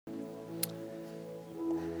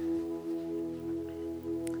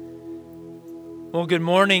Well, good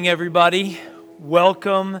morning, everybody.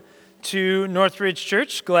 Welcome to Northridge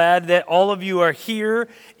Church. Glad that all of you are here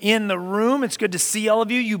in the room. It's good to see all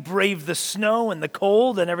of you. You braved the snow and the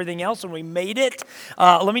cold and everything else, and we made it.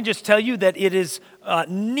 Let me just tell you that it is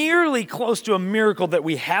nearly close to a miracle that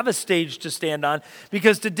we have a stage to stand on,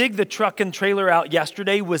 because to dig the truck and trailer out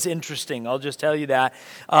yesterday was interesting. I'll just tell you that.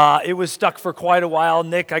 It was stuck for quite a while.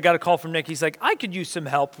 I got a call from Nick. He's like, I could use some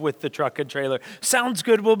help with the truck and trailer. Sounds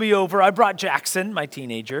good. We'll be over. I brought Jackson, my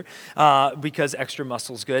teenager, because extra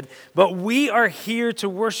muscle's good. But we are here to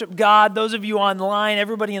worship God. Those of you online,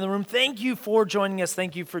 everybody in the room, thank you for joining us.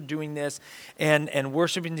 Thank you for doing this and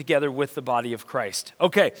worshiping together with the body of Christ.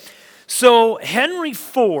 Okay, so Henry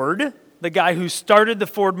Ford, the guy who started the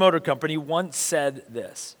Ford Motor Company, once said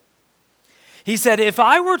this. He said, if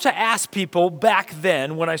I were to ask people back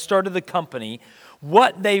then when I started the company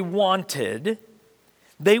what they wanted,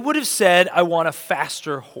 they would have said, I want a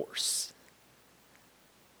faster horse.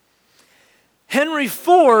 Henry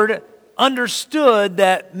Ford understood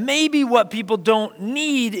that maybe what people don't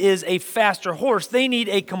need is a faster horse. They need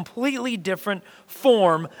a completely different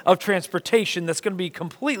form of transportation that's going to be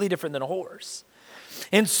completely different than a horse.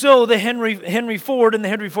 And so the Henry Ford and the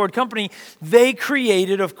Henry Ford Company, they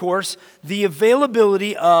created, of course, the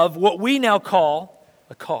availability of what we now call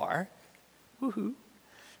a car. Woohoo.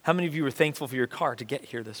 How many of you are thankful for your car to get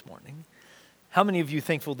here this morning? How many of you are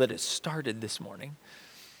thankful that it started this morning?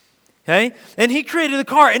 Okay? And he created the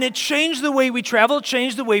car, and it changed the way we travel, it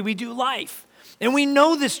changed the way we do life. And we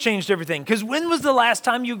know this changed everything, because when was the last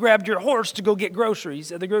time you grabbed your horse to go get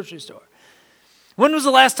groceries at the grocery store? When was the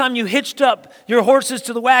last time you hitched up your horses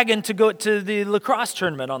to the wagon to go to the lacrosse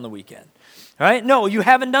tournament on the weekend? All right? No, you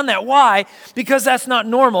haven't done that. Why? Because that's not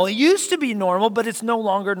normal. It used to be normal, but it's no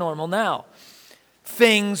longer normal now.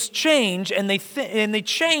 Things change, and they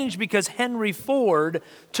change because Henry Ford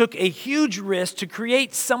took a huge risk to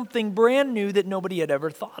create something brand new that nobody had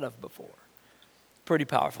ever thought of before. Pretty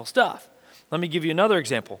powerful stuff. Let me give you another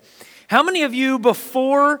example. How many of you,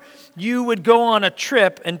 before you would go on a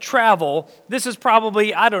trip and travel, this is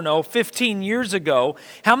probably, 15 years ago,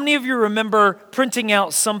 how many of you remember printing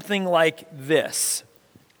out something like this?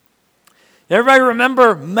 Everybody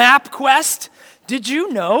remember MapQuest? Did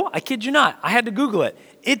you know, I kid you not, I had to Google it,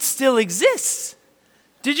 it still exists.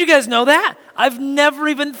 Did you guys know that? I've never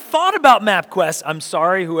even thought about MapQuest. I'm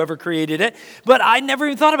sorry, whoever created it, but I never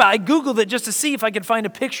even thought about it. I Googled it just to see if I could find a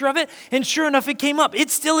picture of it, and sure enough, it came up. It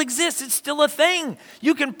still exists. It's still a thing.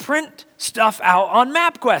 You can print stuff out on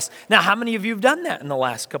MapQuest. Now, how many of you have done that in the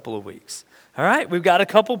last couple of weeks? All right, we've got a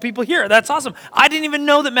couple people here. That's awesome. I didn't even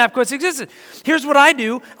know that MapQuest existed. Here's what I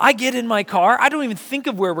do. I get in my car. I don't even think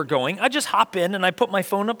of where we're going. I just hop in and I put my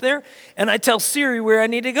phone up there and I tell Siri where I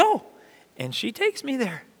need to go. And she takes me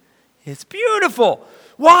there. It's beautiful.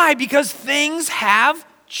 Why? Because things have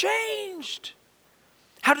changed.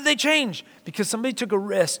 How did they change? Because somebody took a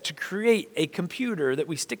risk to create a computer that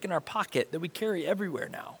we stick in our pocket that we carry everywhere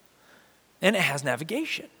now. And it has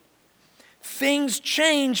navigation. Things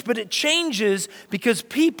change, but it changes because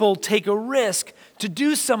people take a risk to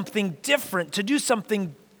do something different,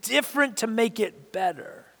 to make it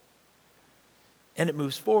better. And it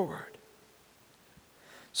moves forward.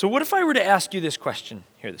 So what if I were to ask you this question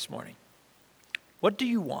here this morning? What do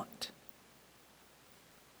you want?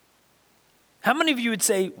 How many of you would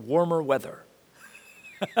say warmer weather?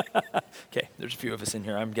 Okay, there's a few of us in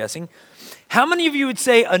here, I'm guessing. How many of you would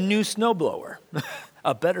say a new snowblower?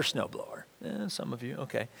 A better snowblower? Some of you,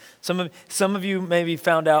 okay. Some of you maybe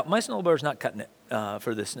found out my snowblower's not cutting it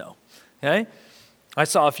for this snow. Okay, I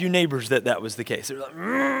saw a few neighbors that was the case. They were like,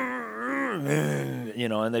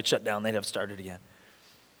 and they'd shut down. They'd have to start it again.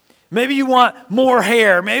 Maybe you want more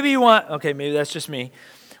hair. Maybe that's just me.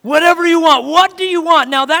 Whatever you want. What do you want?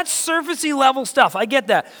 Now, that's surfacey level stuff. I get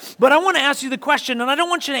that. But I want to ask you the question, and I don't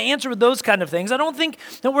want you to answer with those kind of things. I don't think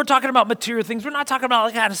that we're talking about material things. We're not talking about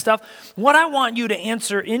that kind of stuff. What I want you to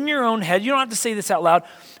answer in your own head, you don't have to say this out loud.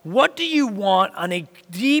 What do you want on a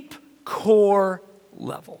deep core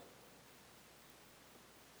level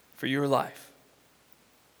for your life?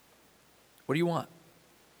 What do you want?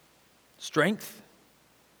 Strength?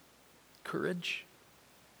 Courage?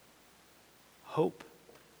 Hope?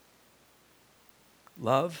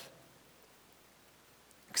 Love,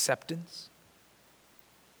 acceptance,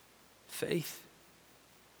 faith,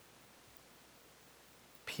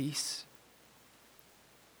 peace,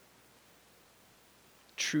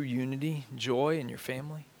 true unity, joy in your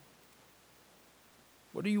family.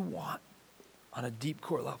 What do you want on a deep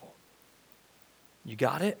core level? You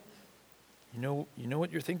got it? You know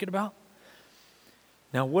what you're thinking about?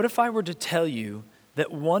 Now, what if I were to tell you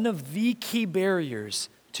that one of the key barriers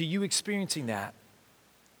to you experiencing that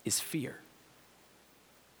is fear.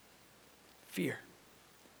 Fear.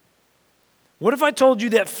 What if I told you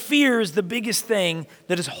that fear is the biggest thing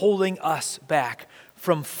that is holding us back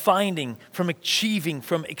from finding, from achieving,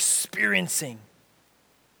 from experiencing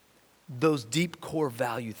those deep core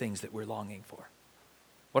value things that we're longing for?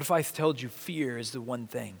 What if I told you fear is the one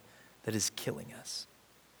thing that is killing us?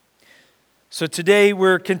 So today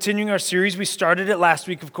we're continuing our series. We started it last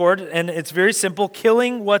week, of course, and it's very simple: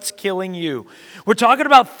 killing what's killing you. We're talking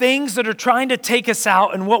about things that are trying to take us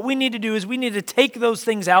out, and what we need to do is we need to take those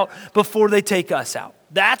things out before they take us out.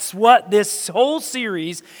 That's what this whole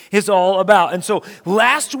series is all about. And so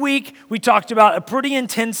last week we talked about a pretty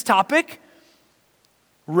intense topic,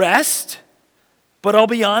 rest. But I'll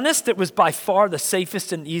be honest, it was by far the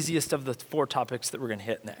safest and easiest of the 4 topics that we're going to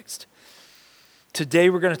hit next.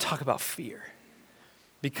 Today we're going to talk about fear.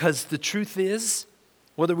 Because the truth is,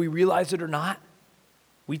 whether we realize it or not,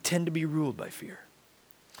 we tend to be ruled by fear.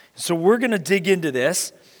 So we're going to dig into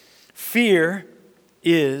this. Fear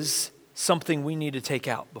is something we need to take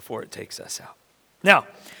out before it takes us out. Now,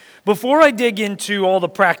 before I dig into all the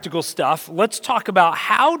practical stuff, let's talk about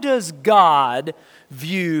how does God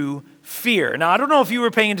view fear. Now, I don't know if you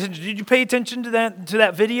were paying attention. Did you pay attention to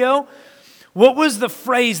that video? What was the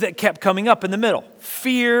phrase that kept coming up in the middle?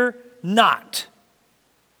 Fear not.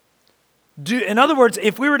 In other words,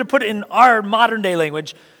 if we were to put it in our modern day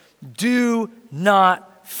language, do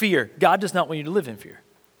not fear. God does not want you to live in fear.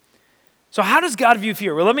 So how does God view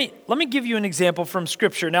fear? Well, let me give you an example from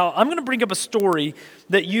Scripture. Now, I'm going to bring up a story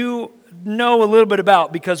that you know a little bit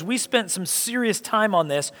about because we spent some serious time on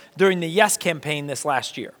this during the Yes campaign this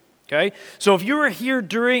last year. Okay, so if you were here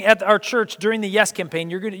at our church during the Yes campaign,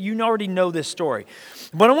 you already know this story.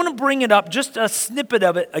 But I want to bring it up, just a snippet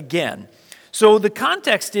of it again. So the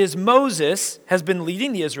context is Moses has been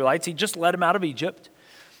leading the Israelites. He just led them out of Egypt,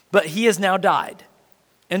 but he has now died.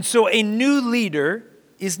 And so a new leader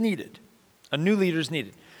is needed. A new leader is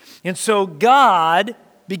needed. And so God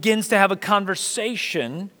begins to have a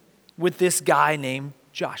conversation with this guy named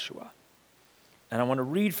Joshua. And I want to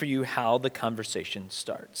read for you how the conversation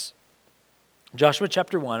starts. Joshua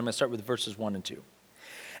chapter 1, I'm going to start with verses 1 and 2.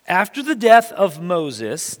 After the death of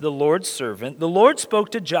Moses, the Lord's servant, the Lord spoke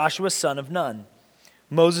to Joshua, son of Nun,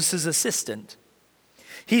 Moses' assistant.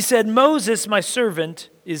 He said, Moses, my servant,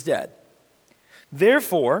 is dead.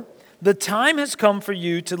 Therefore, the time has come for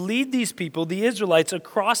you to lead these people, the Israelites,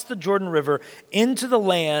 across the Jordan River into the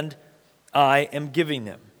land I am giving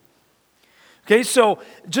them. Okay, so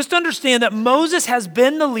just understand that Moses has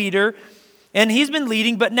been the leader and he's been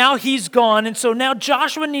leading, but now he's gone. And so now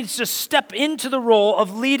Joshua needs to step into the role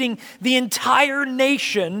of leading the entire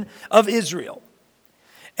nation of Israel.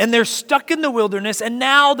 And they're stuck in the wilderness, and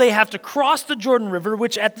now they have to cross the Jordan River,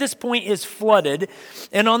 which at this point is flooded.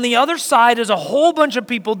 And on the other side is a whole bunch of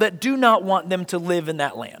people that do not want them to live in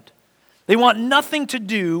that land. They want nothing to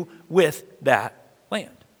do with that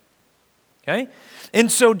land. Okay? And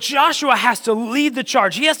so Joshua has to lead the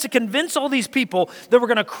charge. He has to convince all these people that we're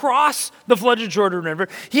going to cross the flooded Jordan River.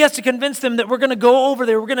 He has to convince them that we're going to go over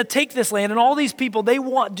there. We're going to take this land. And all these people,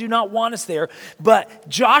 do not want us there. But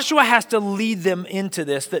Joshua has to lead them into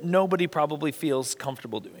this that nobody probably feels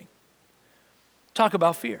comfortable doing. Talk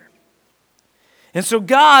about fear. And so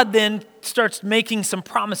God then starts making some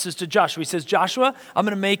promises to Joshua. He says, Joshua, I'm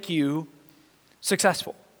going to make you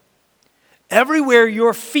successful. Everywhere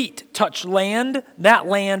your feet touch land, that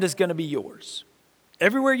land is going to be yours.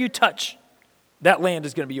 Everywhere you touch, that land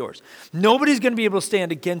is going to be yours. Nobody's going to be able to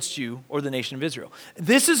stand against you or the nation of Israel.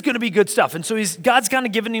 This is going to be good stuff. And so God's kind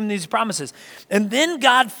of giving him these promises. And then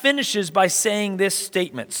God finishes by saying this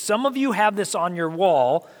statement. Some of you have this on your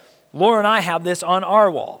wall. Laura and I have this on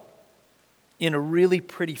our wall. In a really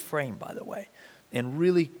pretty frame, by the way. And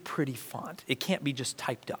really pretty font. It can't be just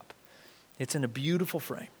typed up. It's in a beautiful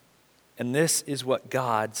frame. And this is what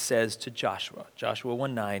God says to Joshua, Joshua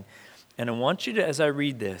 1:9. And I want you to, as I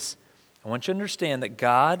read this, I want you to understand that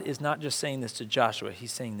God is not just saying this to Joshua,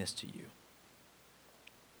 he's saying this to you.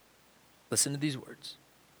 Listen to these words.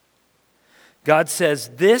 God says,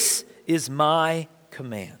 this is my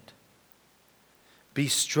command. Be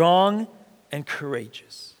strong and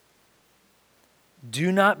courageous.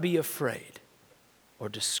 Do not be afraid or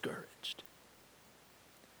discouraged.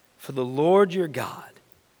 For the Lord your God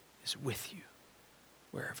is with you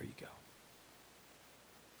wherever you go.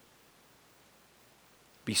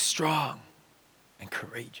 Be strong and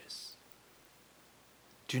courageous.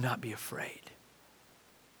 Do not be afraid.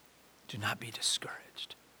 Do not be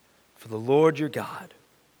discouraged. For the Lord your God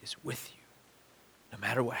is with you, no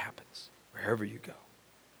matter what happens, wherever you go.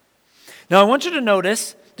 Now I want you to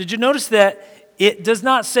notice, did you notice that it does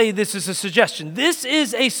not say this is a suggestion. This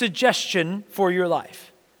is a suggestion for your life.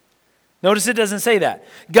 Notice it doesn't say that.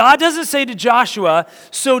 God doesn't say to Joshua,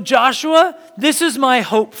 so Joshua, this is my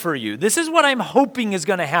hope for you. This is what I'm hoping is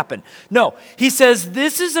going to happen. No, he says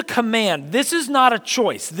this is a command. This is not a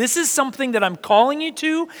choice. This is something that I'm calling you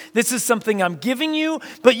to. This is something I'm giving you,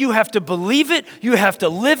 but you have to believe it. You have to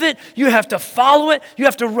live it. You have to follow it. You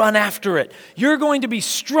have to run after it. You're going to be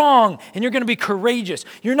strong and you're going to be courageous.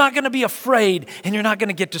 You're not going to be afraid and you're not going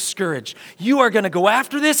to get discouraged. You are going to go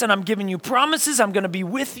after this and I'm giving you promises. I'm going to be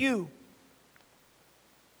with you.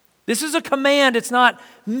 This is a command. It's not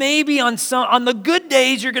maybe on the good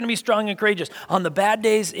days you're going to be strong and courageous. On the bad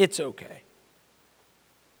days, it's okay.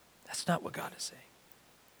 That's not what God is saying.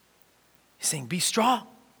 He's saying be strong,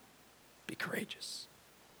 be courageous.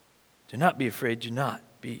 Do not be afraid, do not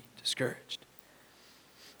be discouraged.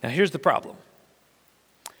 Now here's the problem.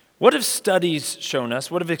 What have studies shown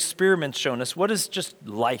us? What have experiments shown us? What has just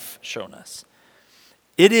life shown us?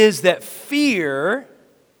 It is that fear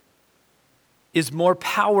is more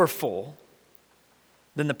powerful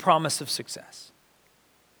than the promise of success.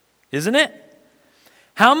 Isn't it?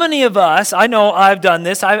 How many of us, I know I've done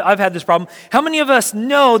this, I've had this problem. How many of us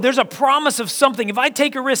know there's a promise of something? If I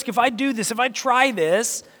take a risk, if I do this, if I try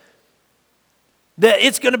this, that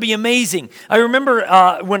it's going to be amazing. I remember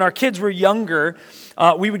when our kids were younger,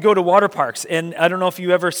 we would go to water parks. And I don't know if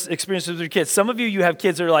you ever experienced this with your kids. Some of you have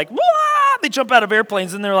kids that are like, wah! They jump out of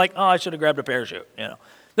airplanes and they're like, oh, I should have grabbed a parachute,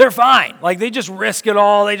 They're fine. Like they just risk it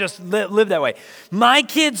all. They just live that way. My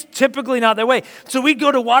kids, typically not that way. So we'd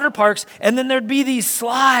go to water parks and then there'd be these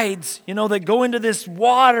slides, that go into this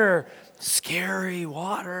water. Scary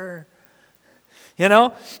water.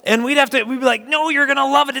 And we'd be like, no, you're going to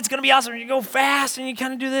love it. It's going to be awesome. You go fast and you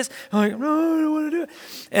kind of do this. I'm like, no, I don't want to do it.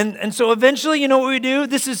 And so eventually, you know what we do?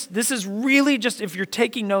 This is really just, if you're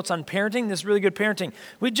taking notes on parenting, this is really good parenting.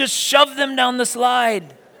 We just shove them down the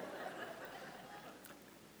slide.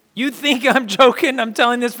 You think I'm joking? I'm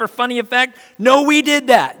telling this for funny effect? No, we did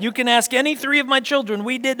that. You can ask any 3 of my children.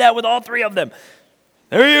 We did that with all 3 of them.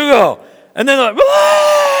 There you go. And then they're like,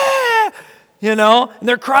 ah! And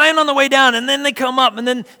they're crying on the way down, and then they come up, and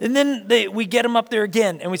then we get them up there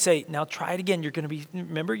again, and we say, now try it again. You're going to be,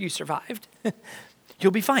 remember, you survived.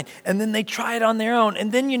 You'll be fine. And then they try it on their own,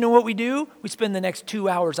 and then you know what we do? We spend the next 2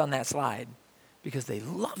 hours on that slide because they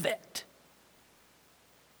love it.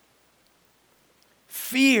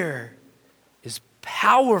 Fear is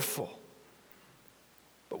powerful,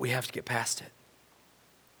 but we have to get past it.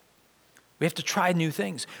 We have to try new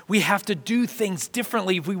things. We have to do things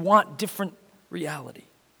differently if we want different reality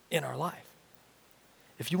in our life.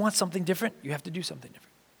 If you want something different, you have to do something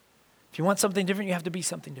different. If you want something different, you have to be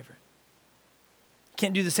something different. You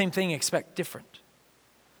can't do the same thing and expect different.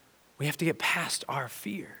 We have to get past our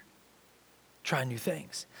fear. Try new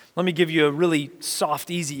things. Let me give you a really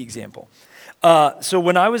soft, easy example. So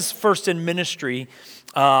when I was first in ministry,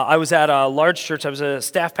 I was at a large church. I was a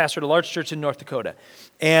staff pastor at a large church in North Dakota.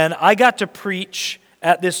 And I got to preach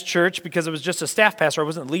at this church because I was just a staff pastor. I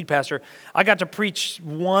wasn't the lead pastor. I got to preach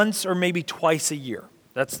once or maybe twice a year.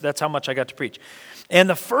 That's how much I got to preach. And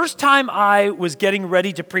the first time I was getting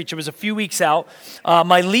ready to preach, it was a few weeks out,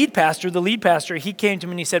 the lead pastor, he came to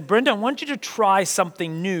me and he said, Brenda, I want you to try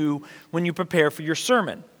something new when you prepare for your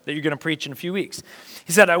sermon that you're going to preach in a few weeks.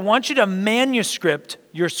 He said, I want you to manuscript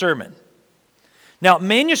your sermon. Now,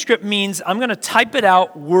 manuscript means I'm going to type it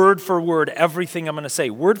out word for word, everything I'm going to say.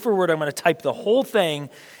 Word for word, I'm going to type the whole thing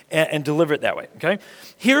and deliver it that way, okay?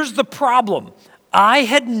 Here's the problem. I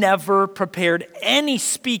had never prepared any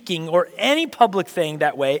speaking or any public thing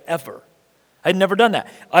that way ever. I'd never done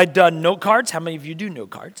that. I'd done note cards. How many of you do note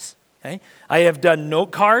cards? Okay. I have done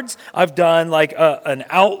note cards. I've done like an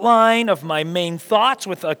outline of my main thoughts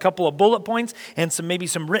with a couple of bullet points and maybe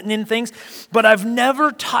some written in things. But I've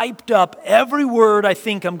never typed up every word I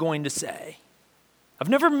think I'm going to say. I've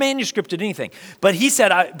never manuscripted anything. But he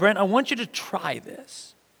said, Brent, I want you to try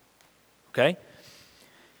this. Okay?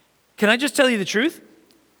 Can I just tell you the truth?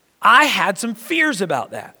 I had some fears about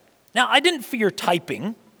that. Now, I didn't fear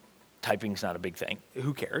typing. Typing's not a big thing.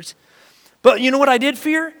 Who cares? But you know what I did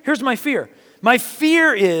fear? Here's my fear. My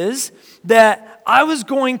fear is that I was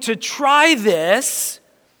going to try this,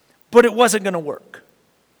 but it wasn't going to work.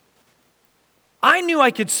 I knew I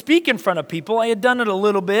could speak in front of people. I had done it a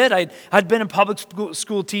little bit. I'd been a public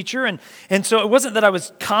school teacher, and so it wasn't that I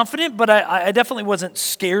was confident, but I definitely wasn't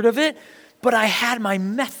scared of it. But I had my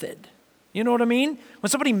method. You know what I mean? When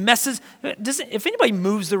somebody messes, if anybody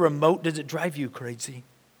moves the remote, does it drive you crazy?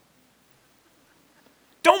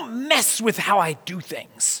 Don't mess with how I do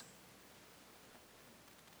things.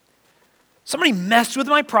 Somebody messed with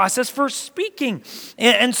my process for speaking.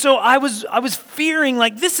 And so I was fearing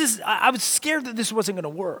like I was scared that this wasn't going to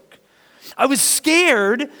work. I was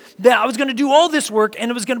scared that I was going to do all this work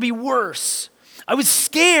and it was going to be worse. I was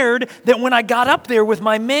scared that when I got up there with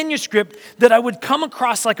my manuscript that I would come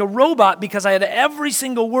across like a robot because I had every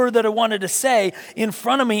single word that I wanted to say in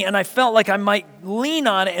front of me and I felt like I might lean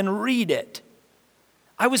on it and read it.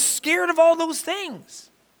 I was scared of all those things.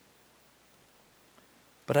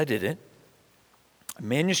 But I did it. I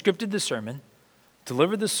manuscripted the sermon,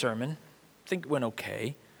 delivered the sermon. I think it went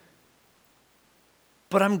okay.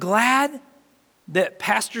 But I'm glad that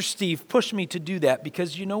Pastor Steve pushed me to do that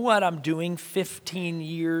because you know what I'm doing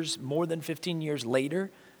more than 15 years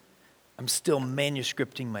later? I'm still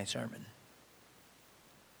manuscripting my sermon.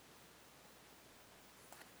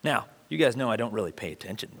 Now, you guys know I don't really pay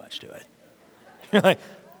attention much to it. You're like,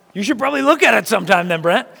 you should probably look at it sometime then,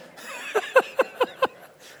 Brent.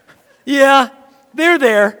 Yeah, they're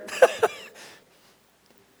there.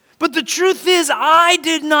 But the truth is, I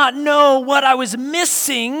did not know what I was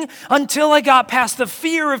missing until I got past the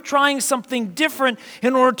fear of trying something different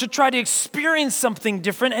in order to try to experience something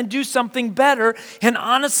different and do something better. And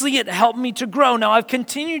honestly, it helped me to grow. Now, I've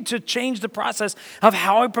continued to change the process of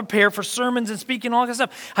how I prepare for sermons and speaking and all that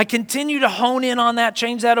stuff. I continue to hone in on that,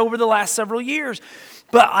 change that over the last several years.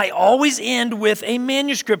 But I always end with a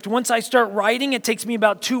manuscript. Once I start writing, it takes me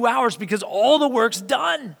about 2 hours because all the work's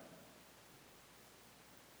done.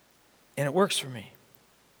 And it works for me.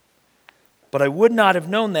 But I would not have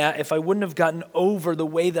known that if I wouldn't have gotten over the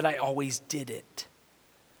way that I always did it.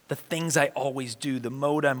 The things I always do, the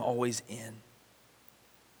mode I'm always in.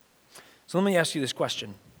 So let me ask you this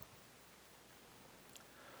question.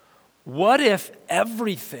 What if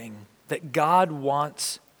everything that God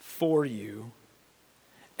wants for you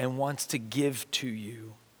and wants to give to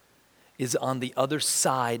you is on the other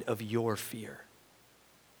side of your fear?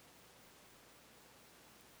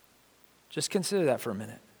 Just consider that for a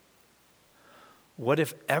minute. What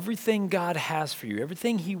if everything God has for you,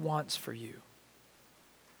 everything He wants for you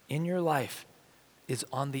in your life is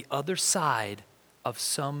on the other side of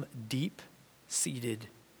some deep-seated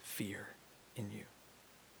fear in you?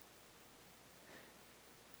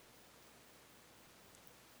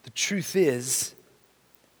 The truth is,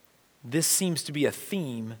 this seems to be a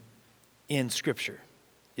theme in Scripture,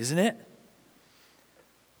 isn't it?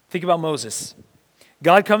 Think about Moses.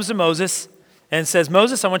 God comes to Moses and says,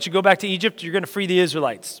 Moses, I want you to go back to Egypt. You're going to free the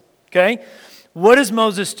Israelites. Okay? What does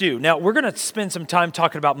Moses do? Now, we're going to spend some time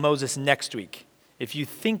talking about Moses next week. If you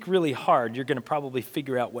think really hard, you're going to probably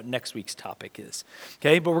figure out what next week's topic is.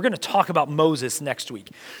 Okay? But we're going to talk about Moses next week.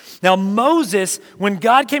 Now, Moses, when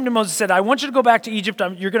God came to Moses and said, I want you to go back to Egypt.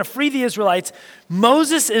 You're going to free the Israelites.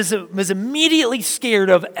 Moses was immediately scared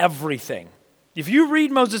of everything. If you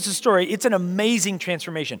read Moses' story, it's an amazing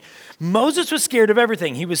transformation. Moses was scared of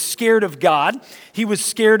everything. He was scared of God. He was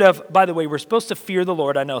scared of, by the way, we're supposed to fear the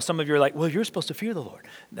Lord. I know some of you are like, well, you're supposed to fear the Lord.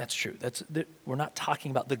 That's true. We're not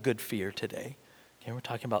talking about the good fear today. Okay, we're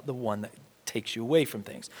talking about the one that takes you away from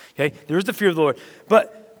things. Okay, there's the fear of the Lord.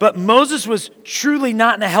 But Moses was truly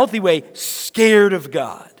not in a healthy way scared of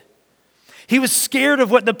God. He was scared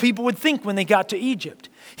of what the people would think when they got to Egypt.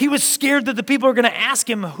 He was scared that the people were going to ask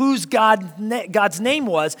him whose God's name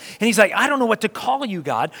was. And he's like, I don't know what to call you,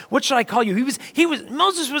 God. What should I call you?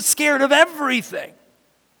 Moses was scared of everything.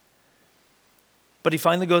 But he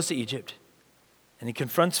finally goes to Egypt and he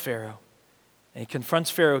confronts Pharaoh. And he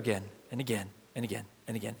confronts Pharaoh again and again and again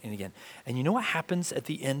and again and again. And you know what happens at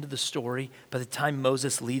the end of the story by the time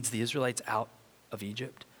Moses leads the Israelites out of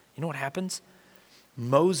Egypt? You know what happens?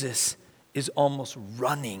 Moses is almost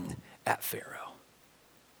running at Pharaoh.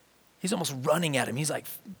 He's almost running at him. He's like,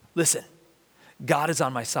 listen, God is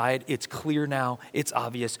on my side. It's clear now. It's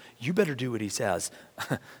obvious. You better do what he says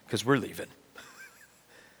because we're leaving.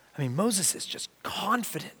 I mean, Moses is just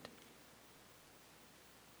confident.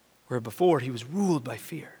 Where before he was ruled by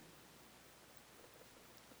fear.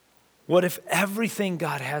 What if everything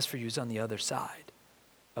God has for you is on the other side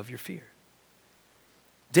of your fear?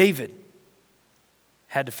 David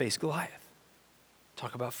had to face Goliath.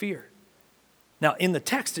 Talk about fear. Now, in the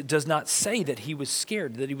text, it does not say that he was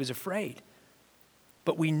scared, that he was afraid.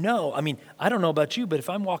 But we know, I don't know about you, but if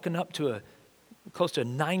I'm walking up to close to a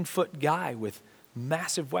 9-foot guy with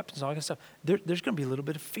massive weapons and all that kind of stuff, there's going to be a little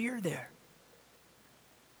bit of fear there.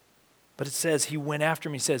 But it says he went after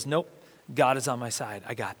me. He says, nope, God is on my side.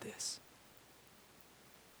 I got this.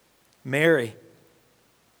 Mary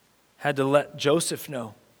had to let Joseph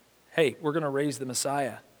know, hey, we're going to raise the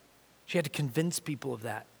Messiah. She had to convince people of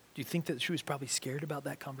that. Do you think that she was probably scared about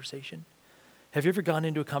that conversation? Have you ever gone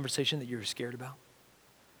into a conversation that you were scared about?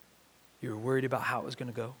 You were worried about how it was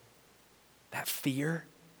going to go. That fear.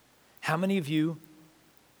 How many of you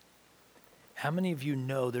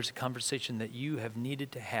know there's a conversation that you have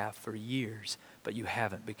needed to have for years, but you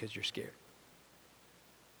haven't because you're scared?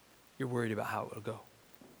 You're worried about how it will go.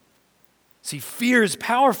 See, fear is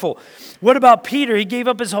powerful. What about Peter? He gave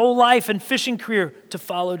up his whole life and fishing career to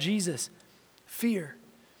follow Jesus. Fear.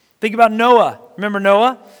 Think about Noah. Remember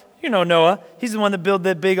Noah? You know Noah. He's the one that built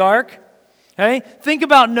that big ark. Okay? Think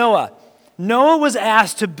about Noah. Noah was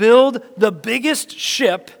asked to build the biggest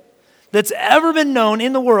ship that's ever been known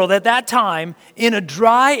in the world at that time in a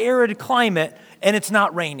dry, arid climate, and it's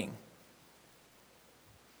not raining.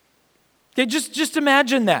 Okay, just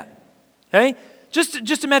imagine that. Okay?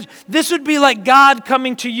 Just imagine. This would be like God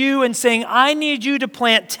coming to you and saying, I need you to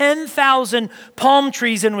plant 10,000 palm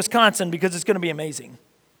trees in Wisconsin because it's going to be amazing.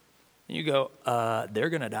 And you go, they're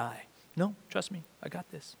going to die. No, trust me, I got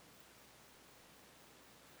this.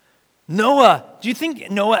 Noah, do you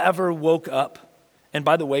think Noah ever woke up? And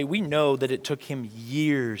by the way, we know that it took him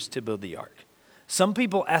years to build the ark. Some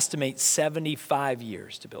people estimate 75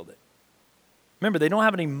 years to build it. Remember, they don't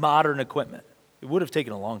have any modern equipment. It would have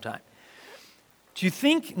taken a long time. Do you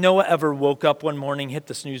think Noah ever woke up one morning, hit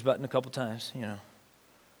the snooze button a couple times,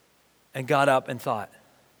 and got up and thought,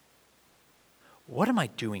 what am I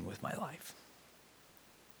doing with my life?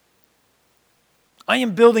 I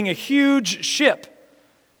am building a huge ship,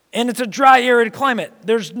 and it's a dry, arid climate.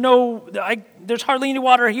 There's hardly any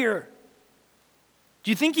water here.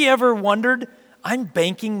 Do you think he ever wondered, I'm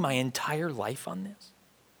banking my entire life on this?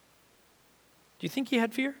 Do you think he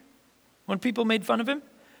had fear when people made fun of him?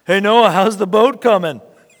 Hey, Noah, how's the boat coming?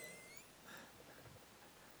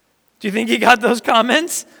 Do you think he got those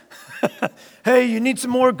comments? Hey, you need some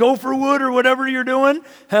more gopher wood or whatever you're doing?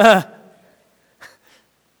 It's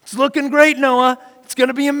looking great, Noah. It's going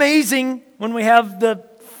to be amazing when we have the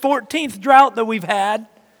 14th drought that we've had.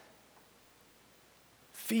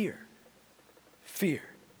 Fear. The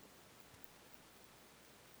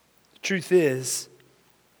truth is,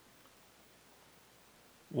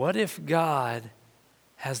 what if God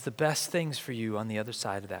has the best things for you on the other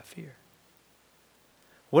side of that fear?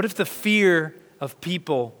 What if the fear of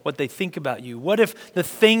people, what they think about you, what if the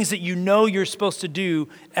things that you know you're supposed to do,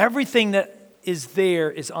 everything that is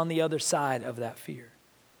there is on the other side of that fear?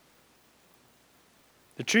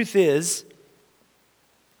 The truth is,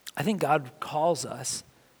 I think God calls us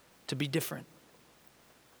to be different.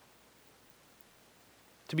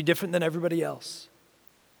 To be different than everybody else.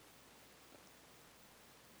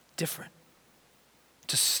 Different.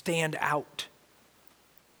 To stand out.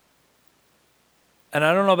 And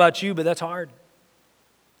I don't know about you, but that's hard.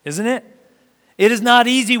 Isn't it? It is not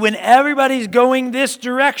easy when everybody's going this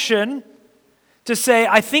direction to say,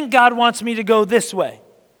 I think God wants me to go this way.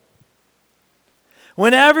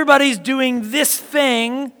 When everybody's doing this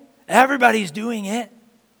thing, everybody's doing it.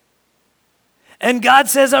 And God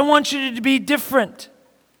says, I want you to be different.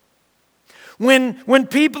 When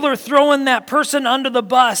people are throwing that person under the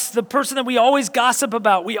bus, the person that we always gossip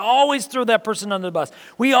about, we always throw that person under the bus.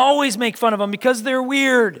 We always make fun of them because they're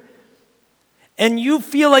weird. And you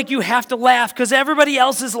feel like you have to laugh because everybody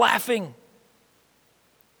else is laughing.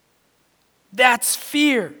 That's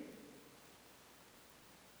fear.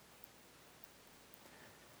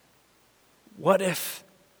 What if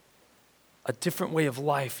a different way of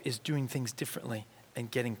life is doing things differently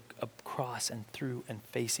and getting across and through and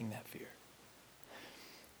facing that fear?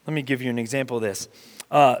 Let me give you an example of this.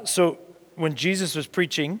 So when Jesus was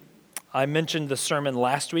preaching, I mentioned the sermon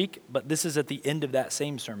last week, but this is at the end of that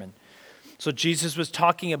same sermon. So Jesus was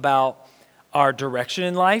talking about our direction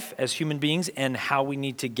in life as human beings and how we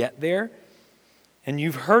need to get there. And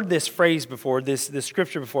you've heard this phrase before, this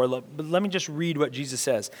scripture before, but let me just read what Jesus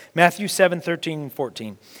says. Matthew 7:13 and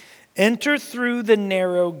 14. Enter through the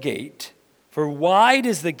narrow gate, for wide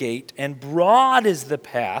is the gate and broad is the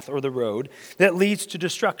path or the road that leads to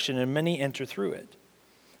destruction, and many enter through it.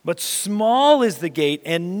 But small is the gate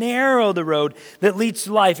and narrow the road that leads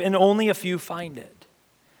to life, and only a few find it.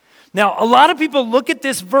 Now, a lot of people look at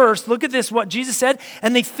this verse, look at this, what Jesus said,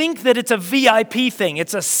 and they think that it's a VIP thing.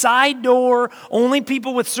 It's a side door. Only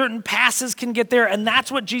people with certain passes can get there, and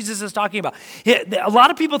that's what Jesus is talking about. A lot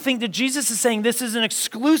of people think that Jesus is saying this is an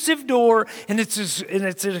exclusive door, and it's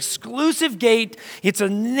an exclusive gate. It's a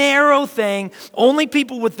narrow thing. Only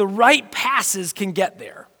people with the right passes can get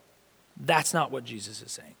there. That's not what Jesus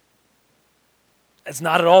is saying. That's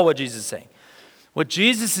not at all what Jesus is saying. What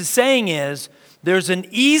Jesus is saying is, there's an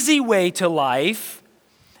easy way to life,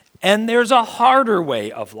 and there's a harder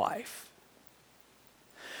way of life.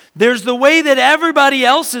 There's the way that everybody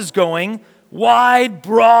else is going, wide,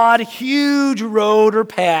 broad, huge road or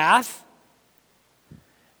path.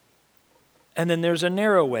 And then there's a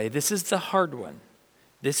narrow way. This is the hard one.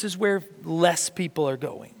 This is where less people are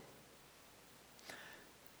going.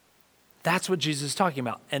 That's what Jesus is talking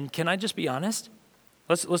about. And can I just be honest?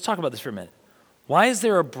 Let's talk about this for a minute. Why is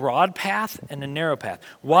there a broad path and a narrow path?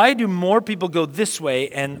 Why do more people go this way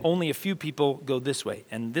and only a few people go this way?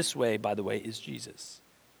 And this way, by the way, is Jesus.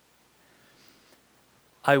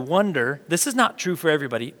 I wonder, this is not true for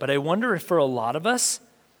everybody, but I wonder if for a lot of us,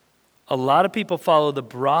 a lot of people follow the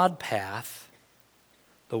broad path,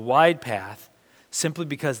 the wide path, simply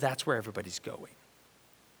because that's where everybody's going.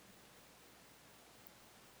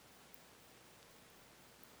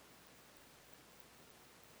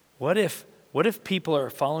 What if people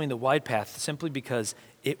are following the wide path simply because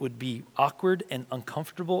it would be awkward and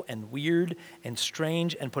uncomfortable and weird and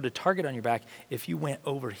strange and put a target on your back if you went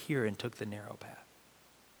over here and took the narrow path?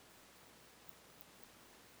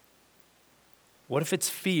 What if it's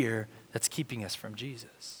fear that's keeping us from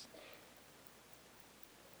Jesus?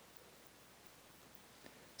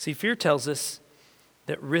 See, fear tells us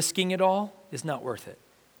that risking it all is not worth it.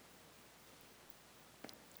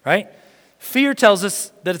 Right? Fear tells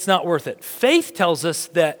us that it's not worth it. Faith tells us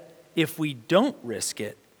that if we don't risk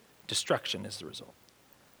it, destruction is the result.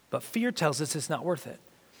 But fear tells us it's not worth it.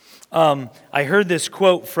 I heard this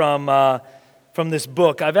quote from this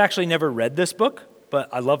book. I've actually never read this book, but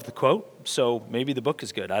I love the quote, so maybe the book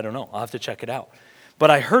is good. I don't know. I'll have to check it out. But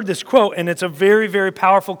I heard this quote, and it's a very, very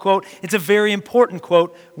powerful quote. It's a very important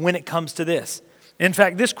quote when it comes to this. In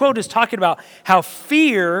fact, this quote is talking about how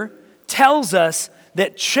fear tells us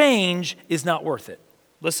that change is not worth it.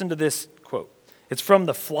 Listen to this quote. It's from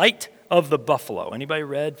The Flight of the Buffalo. Anybody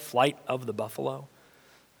read Flight of the Buffalo?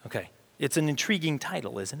 Okay. It's an intriguing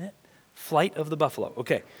title, isn't it? Flight of the Buffalo.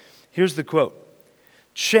 Okay. Here's the quote.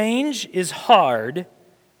 Change is hard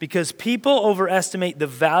because people overestimate the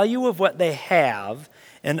value of what they have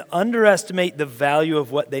and underestimate the value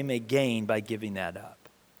of what they may gain by giving that up.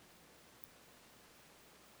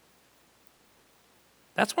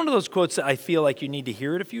 That's one of those quotes that I feel like you need to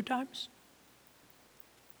hear it a few times.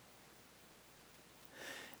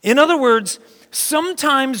 In other words,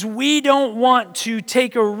 sometimes we don't want to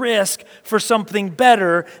take a risk for something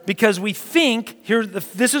better because we think,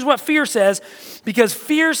 this is what fear says, because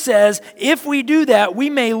fear says if we do that, we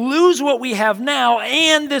may lose what we have now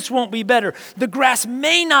and this won't be better. The grass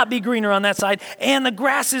may not be greener on that side and the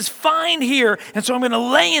grass is fine here, and so I'm going to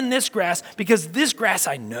lay in this grass because this grass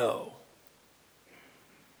I know.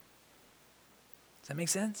 Does that make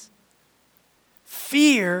sense?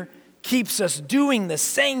 Fear keeps us doing the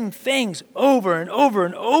same things over and over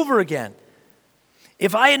and over again.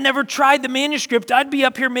 If I had never tried the manuscript, I'd be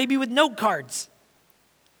up here maybe with note cards.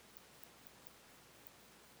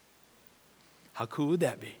 How cool would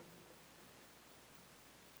that be?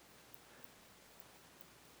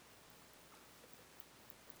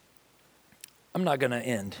 I'm not going to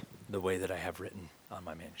end the way that I have written on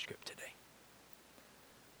my manuscript today.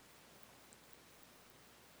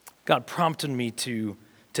 God prompted me to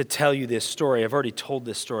tell you this story. I've already told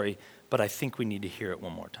this story, but I think we need to hear it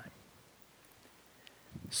one more time.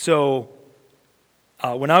 So,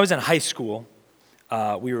 when I was in high school,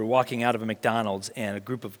 we were walking out of a McDonald's, and a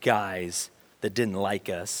group of guys that didn't like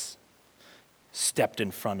us stepped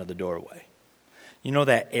in front of the doorway. You know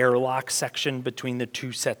that airlock section between the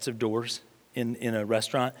two sets of doors in a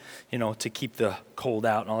restaurant, to keep the cold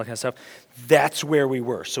out and all that kind of stuff? That's where we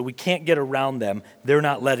were. So we can't get around them. They're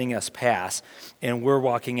not letting us pass, and we're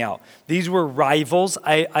walking out. These were rivals.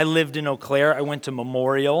 I lived in Eau Claire. I went to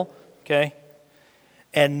Memorial, okay?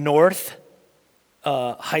 And North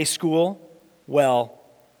High School, well,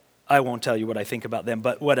 I won't tell you what I think about them,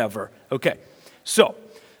 but whatever. Okay, so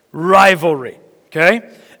rivalry, okay?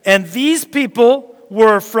 And these people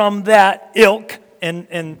were from that ilk.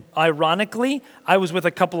 And ironically, I was with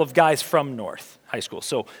a couple of guys from North High School.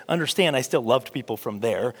 So understand, I still loved people from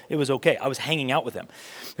there. It was okay. I was hanging out with them.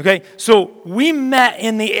 Okay, so we met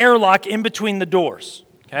in the airlock in between the doors.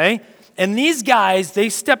 Okay, and these guys, they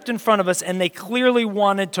stepped in front of us, and they clearly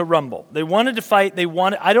wanted to rumble. They wanted to fight.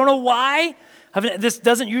 I don't know why. This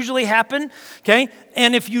doesn't usually happen. Okay,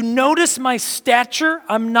 and if you notice my stature,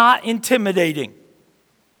 I'm not intimidating.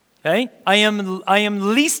 Okay, I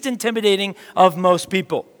am least intimidating of most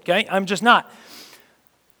people. Okay, I'm just not.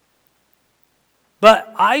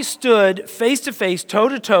 But I stood face to face, toe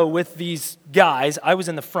to toe with these guys. I was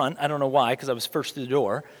in the front. I don't know why, because I was first through the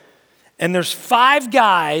door. And there's 5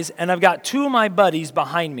 guys, and I've got 2 of my buddies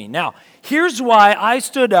behind me. Now, here's why I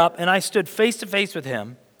stood up, and I stood face to face with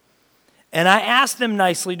him. And I asked them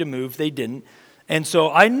nicely to move. They didn't. And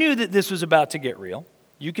so I knew that this was about to get real.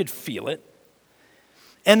 You could feel it.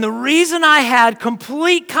 And the reason I had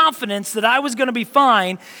complete confidence that I was going to be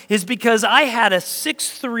fine is because I had a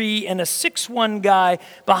 6'3" and a 6'1" guy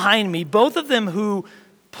behind me, both of them who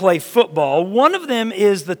play football. One of them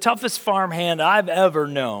is the toughest farmhand I've ever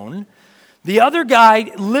known. The other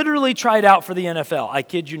guy literally tried out for the NFL. I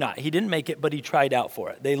kid you not. He didn't make it, but he tried out for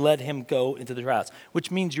it. They let him go into the tryouts,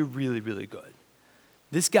 which means you're really, really good.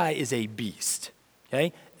 This guy is a beast,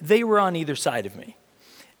 okay? They were on either side of me.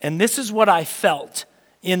 And this is what I felt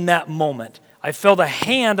in that moment. I felt a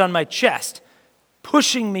hand on my chest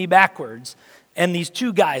pushing me backwards, and these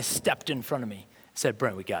two guys stepped in front of me and said,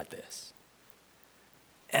 Brent, we got this.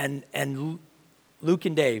 And Luke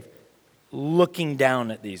and Dave looking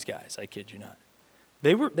down at these guys, I kid you not.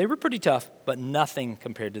 They were pretty tough, but nothing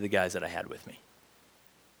compared to the guys that I had with me.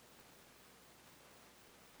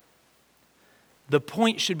 The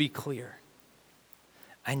point should be clear.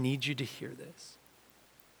 I need you to hear this.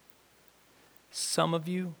 Some of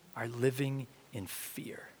you are living in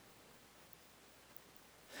fear.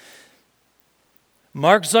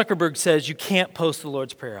 Mark Zuckerberg says you can't post the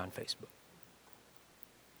Lord's Prayer on Facebook.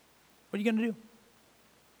 What are you going to do?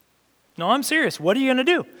 No, I'm serious. What are you going to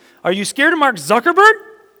do? Are you scared of Mark Zuckerberg?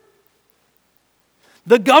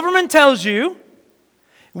 The government tells you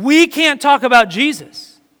we can't talk about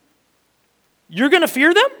Jesus. You're going to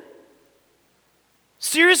fear them?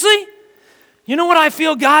 Seriously? You know what I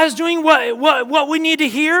feel God is doing? What we need to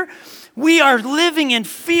hear? We are living in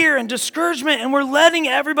fear and discouragement, and we're letting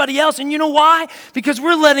everybody else. And you know why? Because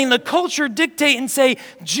we're letting the culture dictate and say,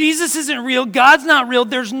 Jesus isn't real. God's not real.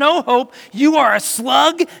 There's no hope. You are a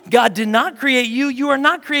slug. God did not create you. You are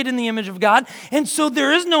not created in the image of God. And so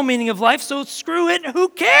there is no meaning of life. So screw it. Who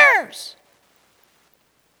cares?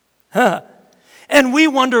 And we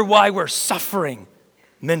wonder why we're suffering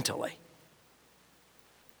mentally.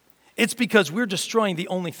 It's because we're destroying the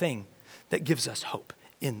only thing that gives us hope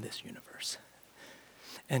in this universe.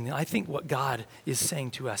 And I think what God is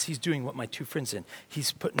saying to us, he's doing what my two friends did.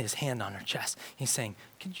 He's putting his hand on our chest. He's saying,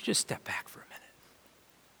 can you just step back for a minute?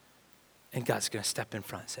 And God's going to step in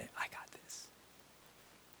front and say, I got this.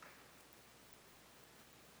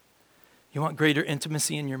 You want greater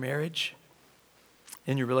intimacy in your marriage,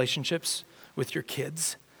 in your relationships with your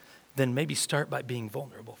kids? Then maybe start by being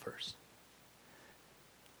vulnerable first.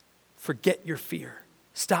 Forget your fear.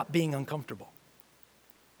 Stop being uncomfortable.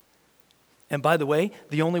 And by the way,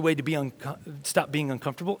 the only way to stop being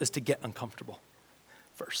uncomfortable is to get uncomfortable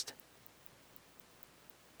first.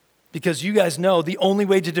 Because you guys know the only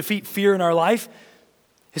way to defeat fear in our life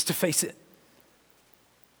is to face it.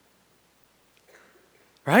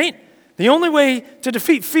 Right? The only way to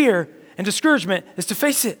defeat fear and discouragement is to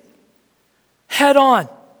face it. Head on.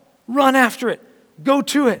 Run after it. Go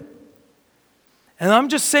to it. And I'm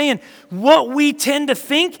just saying, what we tend to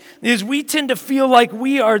think is we tend to feel like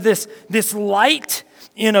we are this light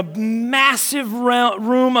in a massive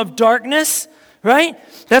room of darkness, right?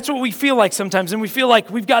 That's what we feel like sometimes. And we feel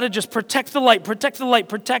like we've got to just protect the light, protect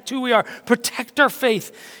who we are, protect our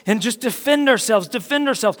faith, and just defend ourselves.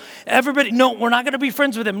 Everybody, no, we're not going to be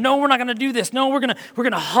friends with him. No, we're not going to do this. No, we're going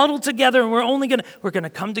to huddle together, and we're going to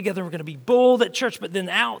come together. We're going to be bold at church, but then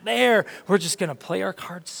out there, we're just going to play our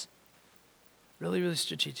cards really, really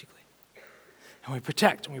strategically. And we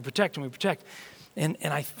protect. And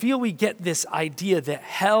I feel we get this idea that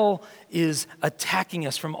hell is attacking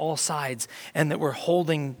us from all sides and that we're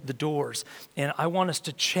holding the doors. And I want us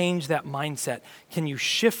to change that mindset. Can you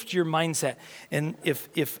shift your mindset? And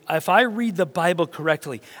if I read the Bible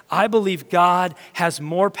correctly, I believe God has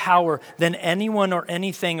more power than anyone or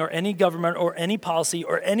anything or any government or any policy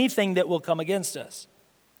or anything that will come against us.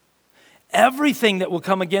 Everything that will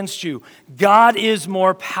come against you, God is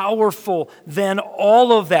more powerful than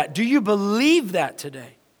all of that. Do you believe that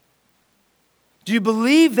today? Do you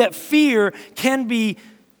believe that fear can be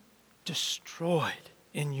destroyed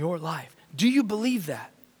in your life? Do you believe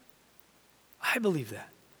that? I believe that.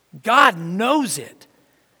 God knows it,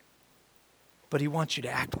 but he wants you to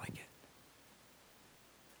act like it.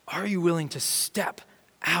 Are you willing to step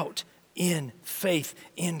out in faith,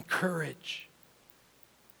 in courage?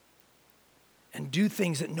 And do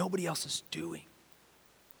things that nobody else is doing.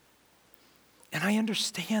 And I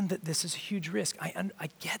understand that this is a huge risk. I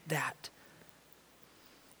get that.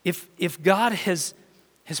 If God has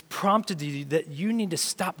prompted you that you need to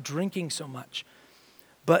stop drinking so much,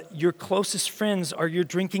 but your closest friends are your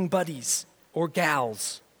drinking buddies or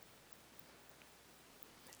gals,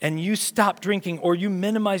 and you stop drinking or you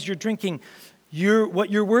minimize your drinking, what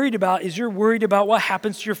you're worried about is you're worried about what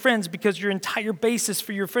happens to your friends because your entire basis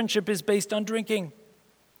for your friendship is based on drinking.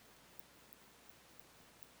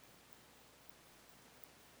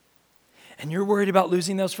 and you're worried about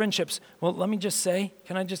losing those friendships. Well, let me just say,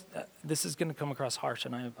 this is going to come across harsh,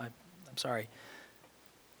 and I'm sorry.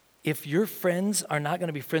 If your friends are not going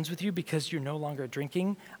to be friends with you because you're no longer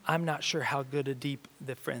drinking, I'm not sure how good or deep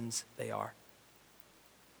the friends they are.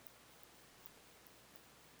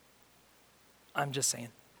 I'm just saying.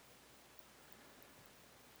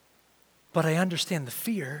 But I understand the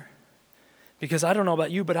fear, because I don't know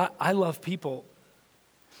about you, but I love people.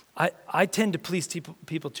 I tend to please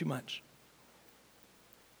people too much.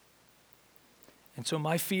 And so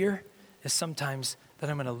my fear is sometimes that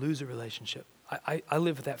I'm going to lose a relationship. I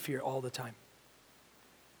live with that fear all the time.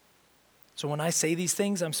 So when I say these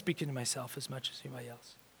things, I'm speaking to myself as much as anybody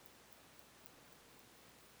else.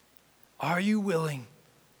 Are you willing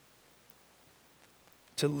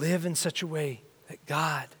to live in such a way that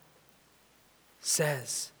God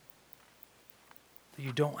says that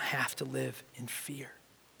you don't have to live in fear?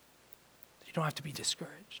 That you don't have to be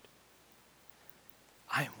discouraged.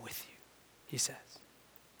 I am with you, he says.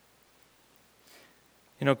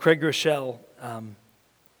 You know, Craig Rochelle,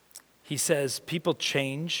 he says people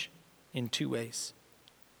change in two ways.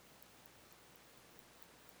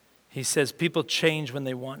 He says people change when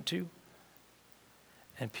they want to,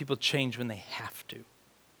 and people change when they have to.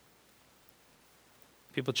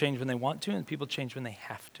 People change when they want to, and people change when they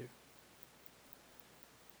have to.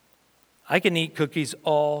 I can eat cookies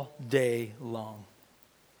all day long,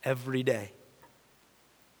 every day.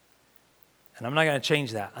 And I'm not going to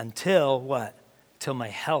change that until what? Until my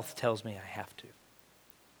health tells me I have to.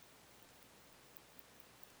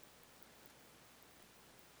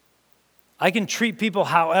 I can treat people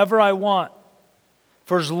however I want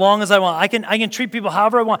for as long as I want. I can treat people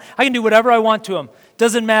however I want. I can do whatever I want to them.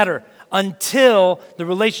 Doesn't matter until the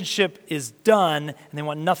relationship is done and they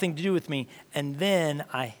want nothing to do with me, and then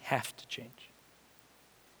I have to change.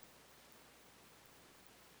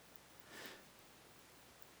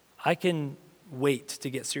 I can wait to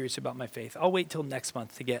get serious about my faith. I'll wait till next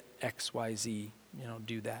month to get X, Y, Z,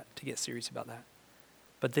 do that, to get serious about that.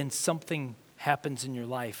 But then something happens in your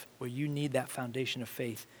life where you need that foundation of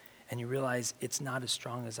faith and you realize it's not as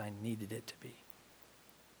strong as I needed it to be.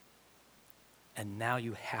 And now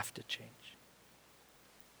you have to change.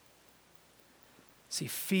 See,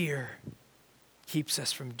 fear keeps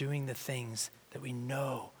us from doing the things that we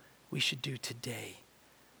know we should do today,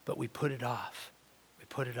 but we put it off. We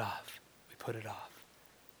put it off. We put it off.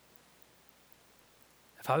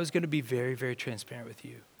 If I was going to be very, very transparent with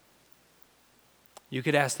you, you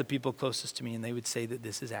could ask the people closest to me and they would say that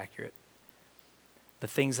this is accurate. The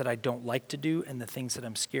things that I don't like to do and the things that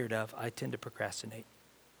I'm scared of, I tend to procrastinate.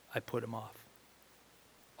 I put them off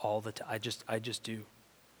all the time. I just do.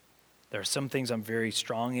 There are some things I'm very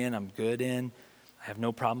strong in, I'm good in, I have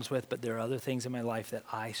no problems with, but there are other things in my life that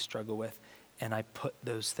I struggle with, and I put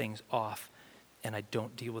those things off, and I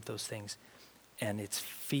don't deal with those things. And it's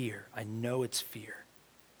fear. I know it's fear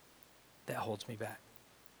that holds me back.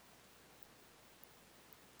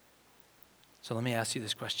 So let me ask you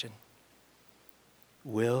this question.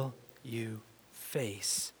 Will you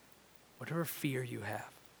face whatever fear you have?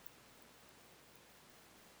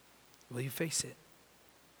 Will you face it?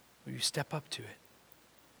 Will you step up to it?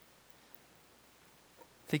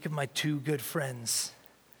 Think of my two good friends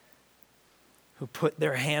who put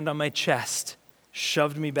their hand on my chest,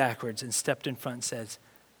 shoved me backwards, and stepped in front and says,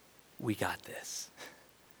 "We got this."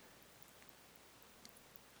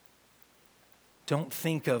 Don't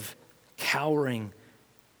think of cowering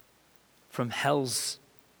from hell's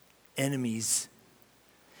enemies.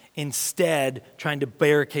 Instead, trying to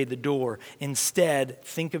barricade the door. Instead,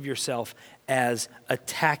 think of yourself as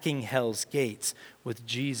attacking hell's gates with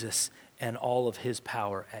Jesus and all of his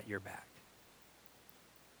power at your back.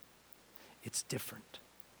 It's different.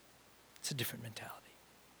 It's a different mentality.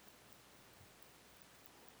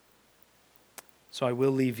 So I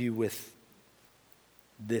will leave you with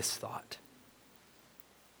this thought.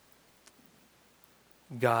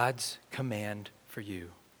 God's command for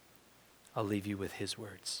you, I'll leave you with his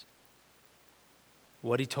words.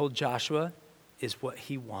 What he told Joshua is what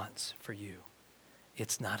he wants for you.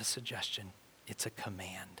 It's not a suggestion, it's a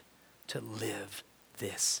command to live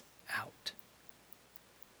this out.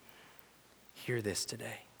 Hear this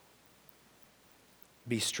today.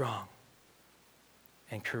 Be strong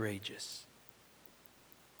and courageous.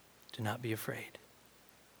 Do not be afraid.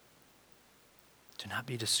 Do not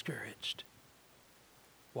be discouraged.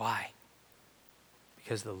 Why?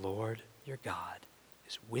 Because the Lord your God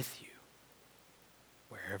is with you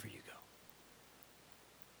wherever you go.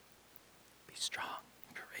 Be strong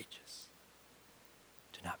and courageous.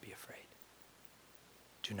 Do not be afraid.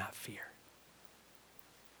 Do not fear.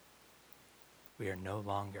 We are no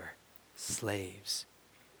longer slaves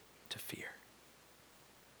to fear.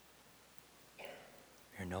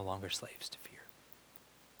 We are no longer slaves to fear.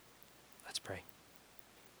 Let's pray.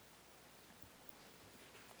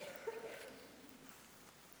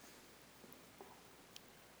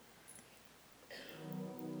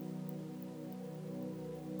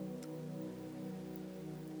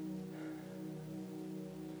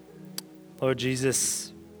 Lord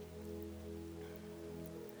Jesus,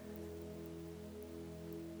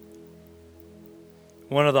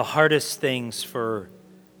 one of the hardest things for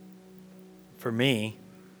me,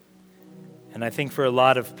 and I think for a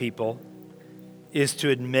lot of people, is to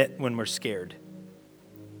admit when we're scared.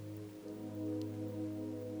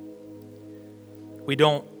 We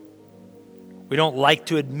don't like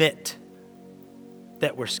to admit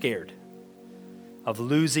that we're scared of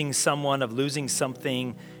losing someone, of losing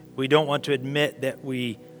something. We don't want to admit that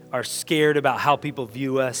we are scared about how people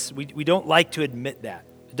view us. We don't like to admit that.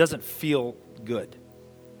 It doesn't feel good.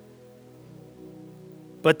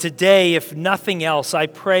 But today, if nothing else, I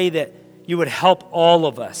pray that you would help all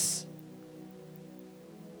of us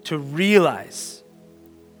to realize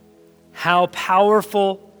how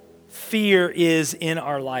powerful fear is in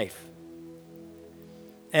our life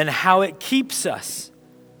and how it keeps us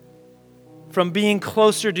from being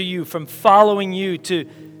closer to you, from following you, to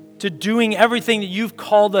doing everything that you've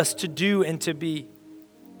called us to do and to be.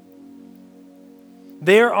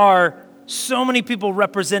 There are so many people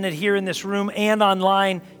represented here in this room and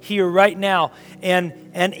online here right now. And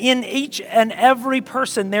in each and every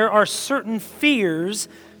person, there are certain fears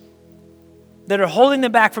that are holding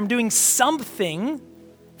them back from doing something,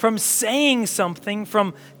 from saying something,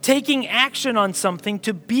 from taking action on something,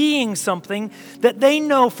 to being something that they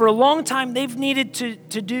know for a long time they've needed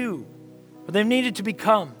to do, or they've needed to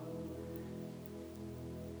become.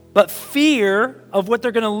 But fear of what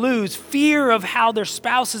they're going to lose, fear of how their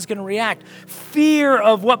spouse is going to react, fear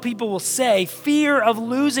of what people will say, fear of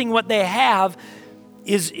losing what they have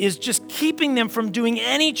is just keeping them from doing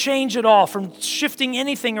any change at all, from shifting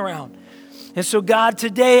anything around. And so, God,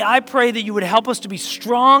 today I pray that you would help us to be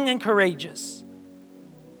strong and courageous,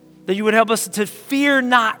 that you would help us to fear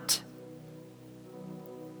not,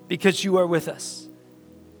 because you are with us.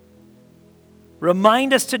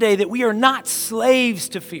 Remind us today that we are not slaves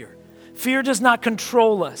to fear. Fear does not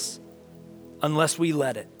control us unless we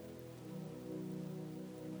let it.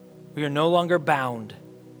 We are no longer bound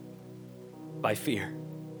by fear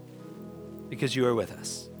because you are with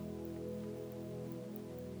us.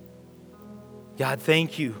 God,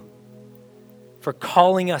 thank you for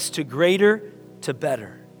calling us to greater, to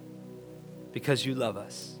better, because you love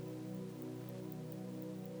us.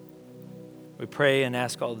 We pray and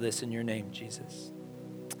ask all this in your name, Jesus.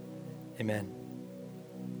 Amen.